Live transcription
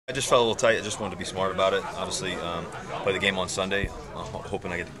I just felt a little tight. I just wanted to be smart about it. Obviously, play the game on Sunday.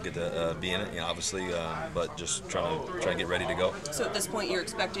 Hoping I get to be in it. Obviously, but just trying to get ready to go. So at this point, you're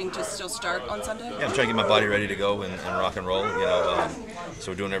expecting to still start on Sunday? Yeah, I'm trying to get my body ready to go and rock and roll.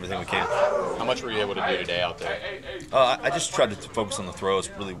 So we're doing everything we can. How much were you able to do today out there? I just tried to focus on the throws.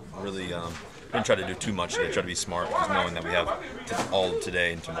 Really. Didn't try to do too much today. Try to be smart, because knowing that we have all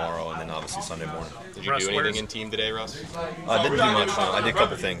today and tomorrow, and then obviously Sunday morning. Did you do anything in team today, Russ? I didn't do much. No. I did a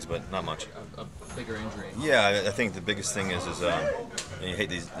couple things, but not much. A bigger injury. Yeah, I think the biggest thing is you hate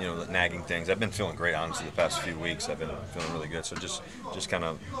these nagging things. I've been feeling great, honestly, the past few weeks. I've been feeling really good. So just kind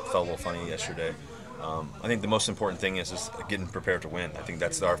of felt a little funny yesterday. I think the most important thing is getting prepared to win. I think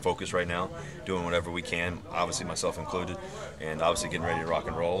that's our focus right now, doing whatever we can, obviously myself included, and obviously getting ready to rock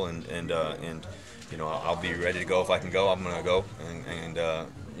and roll. And I'll be ready to go if I can go. I'm going to go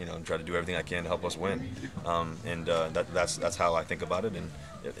and try to do everything I can to help us win. That's how I think about it. And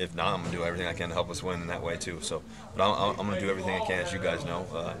if not, I'm going to do everything I can to help us win in that way too. So, but I'm going to do everything I can, as you guys know,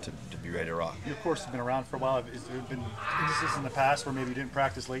 to be ready to rock. You, of course, have been around for a while. Has there been instances in the past where maybe you didn't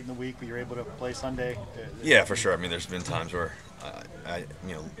practice late in the week, but you're able to play Sunday? Yeah, for sure. I mean, there's been times where I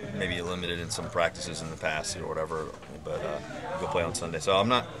maybe limited in some practices in the past or whatever, but go play on Sunday. So I'm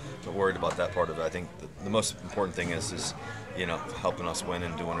not worried about that part of it. I think the most important thing is helping us win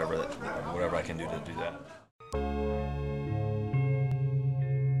and doing whatever I can do to do that.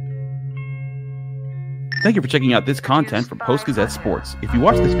 Thank you for checking out this content from Post-Gazette Sports. If you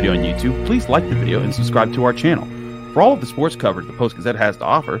watch this video on YouTube, please like the video and subscribe to our channel. For all of the sports coverage the Post-Gazette has to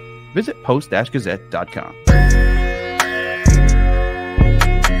offer, visit post-gazette.com.